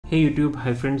Hey YouTube,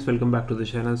 hi friends, welcome back to the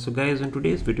channel. So guys, in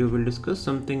today's video we'll discuss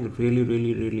something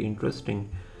really interesting,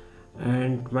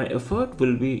 and my effort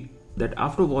will be that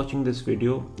after watching this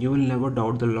video you will never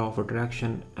doubt the law of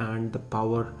attraction and the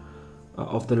power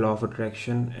of the law of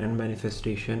attraction and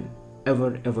manifestation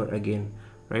ever again,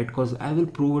 right? Because I will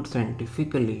prove it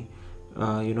scientifically,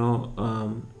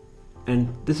 and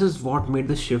this is what made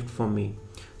the shift for me.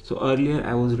 So earlier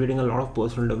I was reading a lot of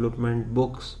personal development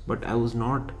books, but I was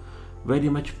not very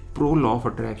much pro law of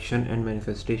attraction and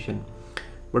manifestation.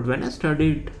 But when I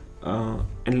studied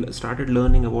and started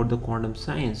learning about the quantum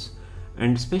science,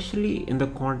 and especially in the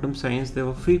quantum science there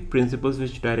were three principles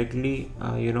which directly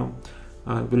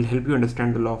will help you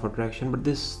understand the law of attraction. But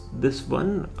this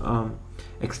one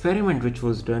experiment which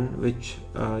was done, which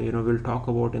we'll talk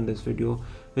about in this video,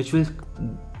 which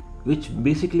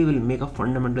basically will make a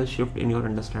fundamental shift in your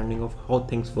understanding of how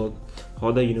things work,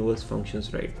 how the universe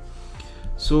functions, right?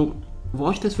 So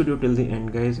watch this video till the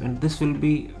end, guys, and this will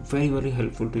be very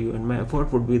helpful to you. And my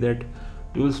effort would be that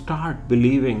you will start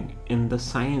believing in the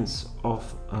science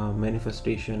of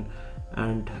manifestation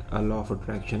and a law of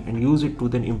attraction, and use it to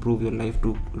then improve your life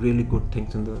to really good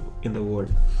things in the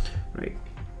world, right?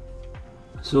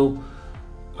 So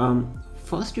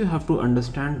first you have to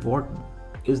understand what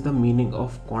is the meaning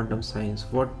of quantum science.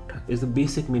 What is the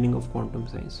basic meaning of quantum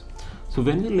science? So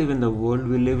when we live in the world,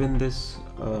 we live in this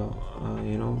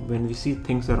when we see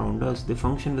things around us, they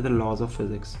function with the laws of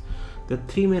physics. There are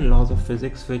three main laws of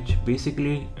physics which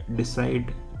basically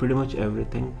decide pretty much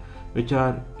everything, which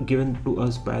are given to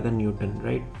us by the Newton,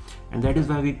 right? And that is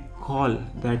why we call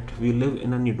that we live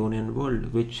in a Newtonian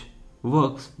world, which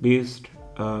works based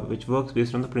on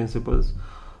the principles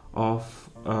of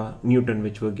Newton,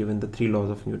 which were given, the three laws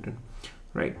of Newton,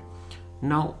 right?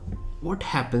 Now what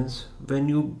happens when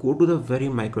you go to the very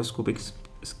microscopic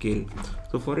scale?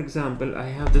 So for example, I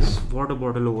have this water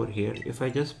bottle over here. If I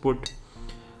just put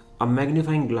a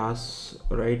magnifying glass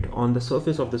right on the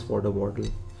surface of this water bottle,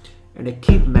 and I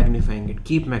keep magnifying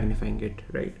it,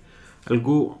 right, I'll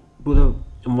go to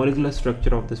the molecular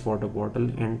structure of this water bottle,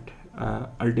 and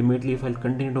ultimately if I'll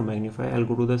continue to magnify, I'll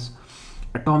go to this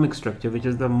atomic structure, which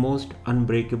is the most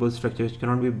unbreakable structure, which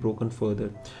cannot be broken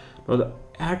further. Now the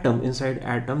atom, inside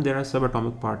atom there are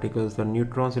subatomic particles, the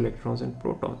neutrons, electrons and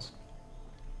protons.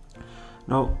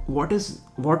 Now what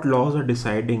laws are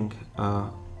deciding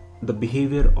the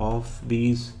behavior of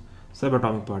these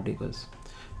subatomic particles?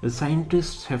 The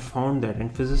scientists have found that,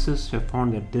 and physicists have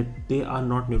found that they are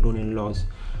not Newtonian laws.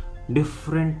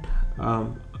 Different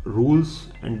rules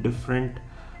and different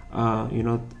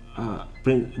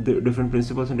different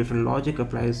principles and different logic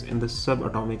applies in the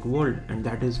subatomic world, and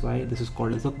that is why this is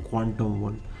called as a quantum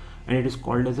world, and it is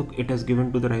called as it has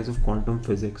given to the rise of quantum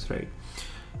physics, right?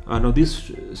 Now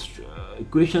these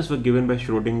equations were given by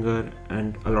Schrodinger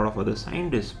and a lot of other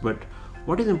scientists, but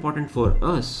what is important for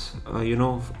us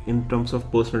in terms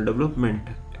of personal development,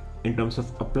 in terms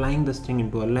of applying this thing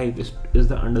into our life, is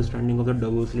the understanding of the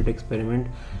double slit experiment,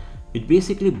 which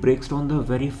basically breaks down the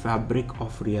very fabric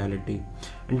of reality,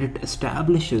 and it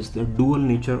establishes the dual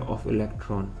nature of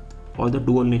electron or the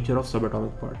dual nature of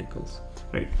subatomic particles,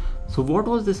 right? So what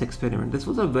was this experiment? This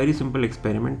was a very simple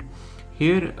experiment.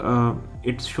 Here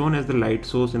it's shown as the light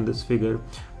source in this figure,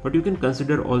 but you can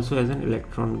consider also as an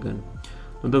electron gun.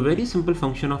 Now the very simple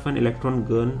function of an electron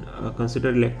gun, consider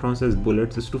electrons as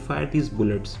bullets, is to fire these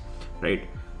bullets, right?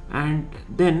 And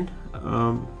then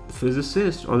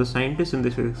physicists or the scientists in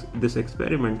this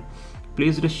experiment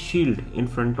placed a shield in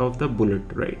front of the bullet,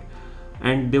 right?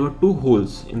 And there were two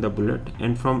holes in the bullet,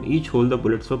 and from each hole the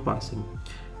bullets were passing,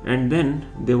 and then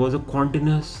there was a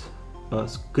continuous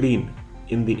screen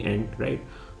in the end, right?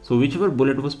 So whichever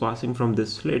bullet was passing from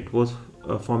this slit was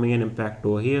forming an impact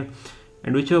over here,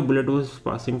 and whichever bullet was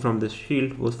passing from this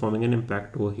shield was forming an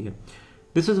impact over here.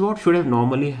 This is what should have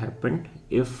normally happened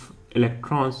if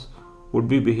electrons would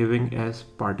be behaving as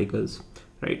particles,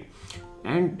 right?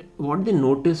 And what they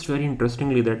noticed very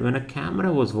interestingly, that when a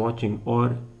camera was watching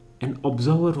or an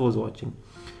observer was watching,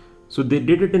 so they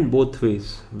did it in both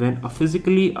ways. When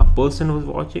physically a person was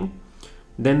watching,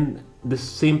 then the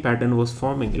same pattern was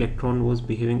forming, electron was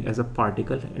behaving as a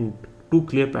particle and two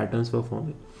clear patterns were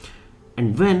forming.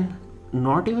 And when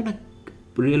not even a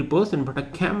real person but a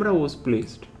camera was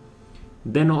placed,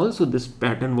 then also this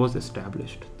pattern was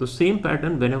established. The same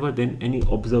pattern whenever then any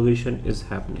observation is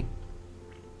happening.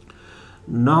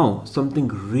 Now something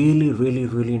really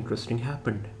interesting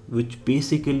happened, which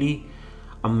basically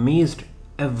amazed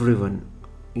everyone,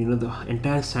 the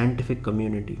entire scientific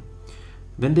community.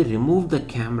 When they removed the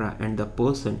camera and the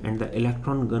person, and the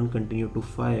electron gun continued to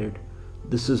fire,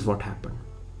 this is what happened.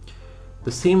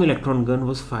 The same electron gun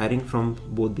was firing from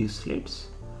both these slits,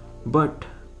 but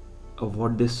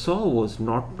what they saw was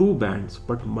not two bands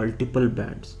but multiple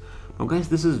bands. Now guys,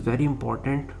 this is very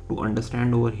important to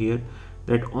understand over here,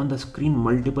 that on the screen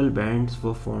multiple bands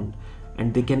were formed,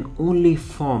 and they can only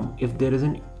form if there is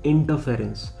an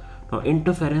interference. Now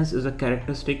interference is a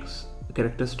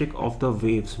characteristic of the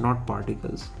waves, not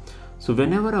particles. So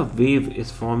whenever a wave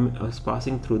is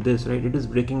passing through this, right, it is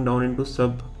breaking down into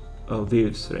sub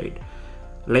waves, right?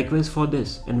 Likewise for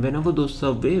this, and whenever those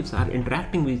sub waves are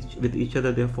interacting with each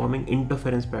other, they are forming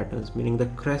interference patterns, meaning the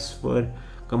crests were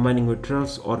combining with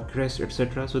troughs or crests,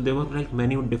 etc. So there were like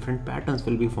many different patterns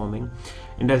will be forming,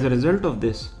 and as a result of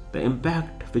this, the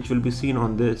impact which will be seen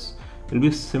on this will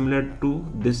be similar to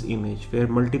this image, where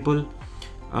multiple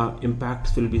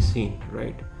impacts will be seen,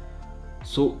 right?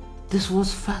 So this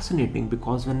was fascinating,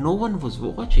 because when no one was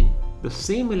watching, the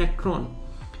same electron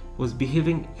was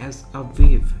behaving as a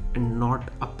wave and not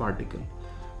a particle,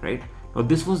 right? Now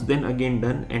this was then again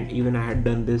done, and even I had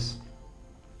done this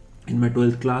in my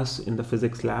 12th class in the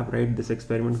physics lab, right? This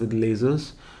experiment with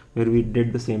lasers, where we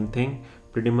did the same thing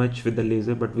pretty much with the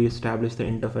laser, but we established the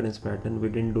interference pattern. We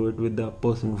didn't do it with the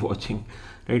person watching,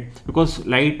 right? Because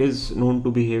light is known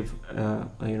to behave,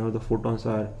 the photons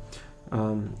are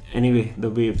anyway the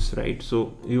waves, right?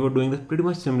 So we were doing this pretty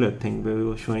much similar thing, where we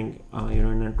were showing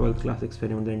in a 12th class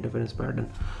experiment the interference pattern,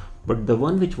 but the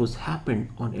one which was happened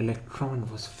on electron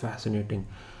was fascinating.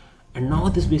 And now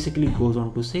this basically goes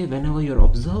on to say, whenever you're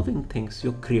observing things,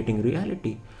 you're creating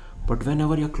reality, but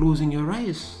whenever you're closing your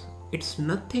eyes, it's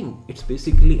nothing. It's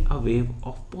basically a wave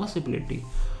of possibility.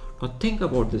 Now think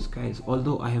about this, guys.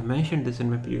 Although I have mentioned this in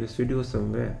my previous video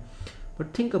somewhere,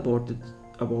 but think about it.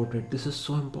 This is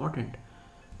so important,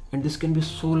 and this can be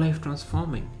so life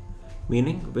transforming.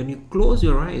 Meaning, when you close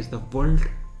your eyes, the world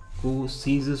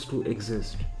ceases to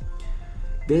exist.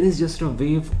 There is just a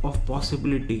wave of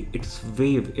possibility. It's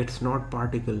wave, it's not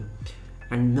particle.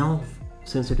 And now,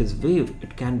 since it is wave,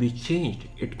 it can be changed.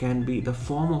 The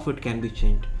form of it can be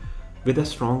changed with a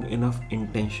strong enough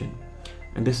intention.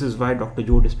 And this is why Dr.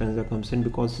 Joe Dispenza comes in,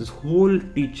 because his whole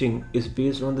teaching is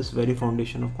based on this very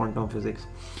foundation of quantum physics.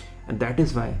 And that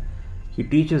is why he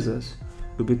teaches us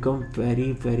to become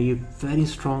very, very, very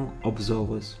strong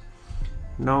observers.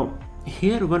 Now,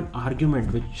 here one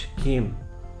argument which came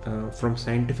from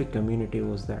scientific community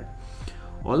was that,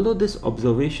 although this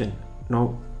observation,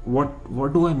 now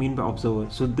what do I mean by observer?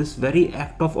 So this very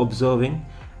act of observing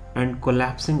and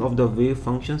collapsing of the wave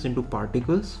functions into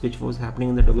particles, which was happening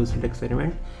in the double slit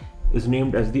experiment, is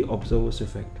named as the observer's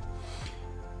effect.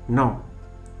 Now,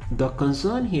 the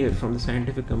concern here from the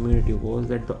scientific community was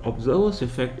that the observer's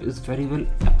effect is very well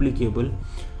applicable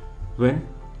when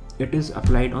it is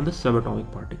applied on the subatomic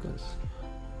particles,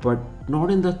 but not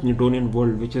in the Newtonian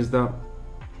world, which is the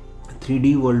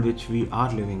 3D world which we are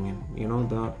living in,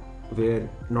 where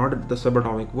not the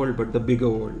subatomic world but the bigger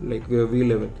world, like where we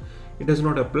live in. It does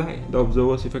not apply. The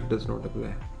observer's effect does not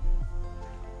apply.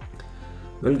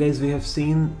 Well guys, we have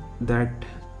seen that,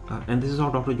 and this is how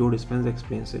Dr. Joe Dispenza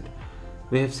explains it.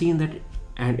 We have seen that,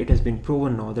 and it has been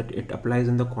proven now, that it applies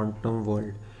in the quantum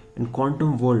world. In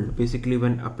quantum world, basically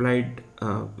when applied,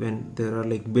 when there are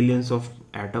like billions of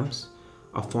atoms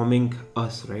are forming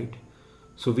us, right?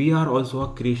 So we are also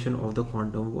a creation of the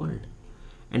quantum world.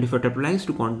 And if it applies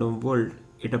to quantum world,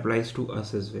 it applies to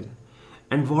us as well.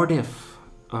 And what if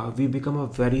we become a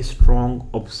very strong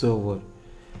observer?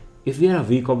 If we are a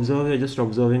weak observer, just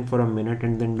observing for a minute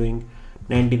and then doing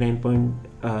then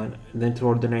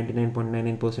throughout the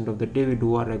 99.99% of the day we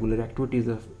do our regular activities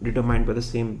determined by the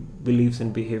same beliefs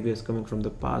and behaviors coming from the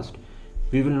past,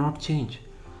 we will not change.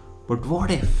 But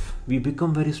what if we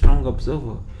become very strong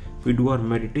observer? We do our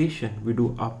meditation, we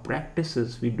do our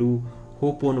practices, we do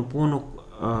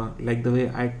Ho'oponopono, like the way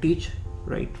I teach,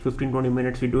 right? 15-20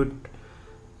 minutes we do it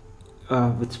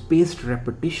with spaced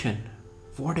repetition.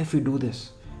 What if we do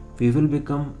this? We will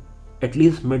become at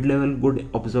least mid-level good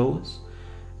observers.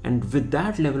 And with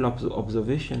that level of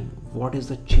observation, what is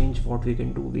the change what we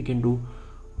can do? We can do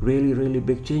really, really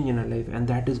big change in our life. And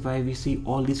that is why we see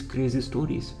all these crazy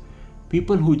stories.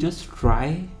 People who just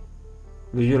try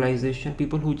visualization,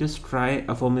 people who just try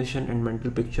affirmation and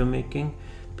mental picture making,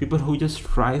 people who just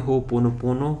try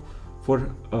Ho'oponopono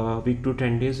for a week to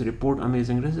 10 days report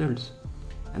amazing results.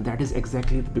 And that is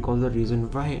exactly because the reason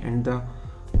why, and the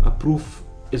proof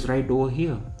is right over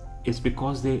here. It's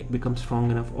because they become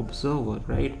strong enough observer,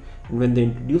 right? And when they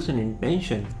introduce an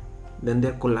intention, then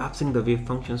they're collapsing the wave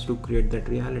functions to create that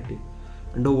reality.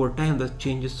 And over time, the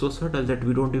change is so subtle that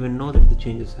we don't even know that the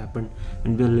change has happened,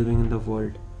 and we're living in the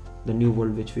world, the new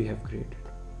world which we have created.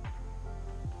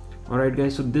 Alright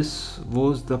guys, so this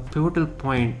was the pivotal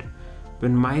point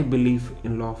when my belief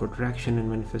in law of attraction and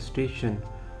manifestation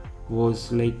was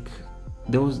like,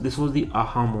 this was the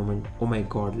aha moment. Oh my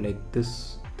god, like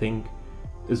this thing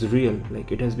is real,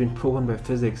 like it has been proven by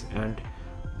physics, and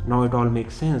now it all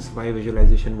makes sense why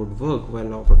visualization would work, why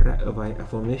why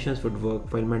affirmations would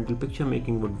work, why mental picture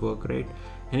making would work, right?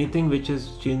 Anything which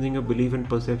is changing your belief and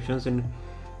perceptions and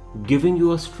giving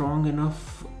you a strong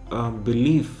enough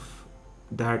belief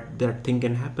that that thing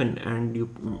can happen, and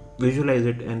you visualize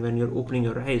it, and when you're opening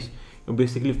your eyes, you're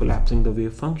basically collapsing the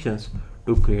wave functions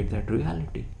to create that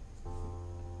reality.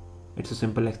 It's a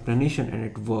simple explanation and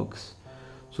it works.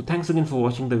 So thanks again for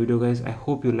watching the video guys. I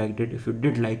hope you liked it. If you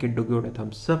did like it, do give it a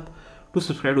thumbs up. Do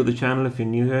subscribe to the channel if you're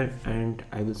new here, and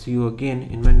I will see you again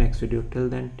in my next video. Till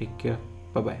then, take care.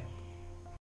 Bye bye.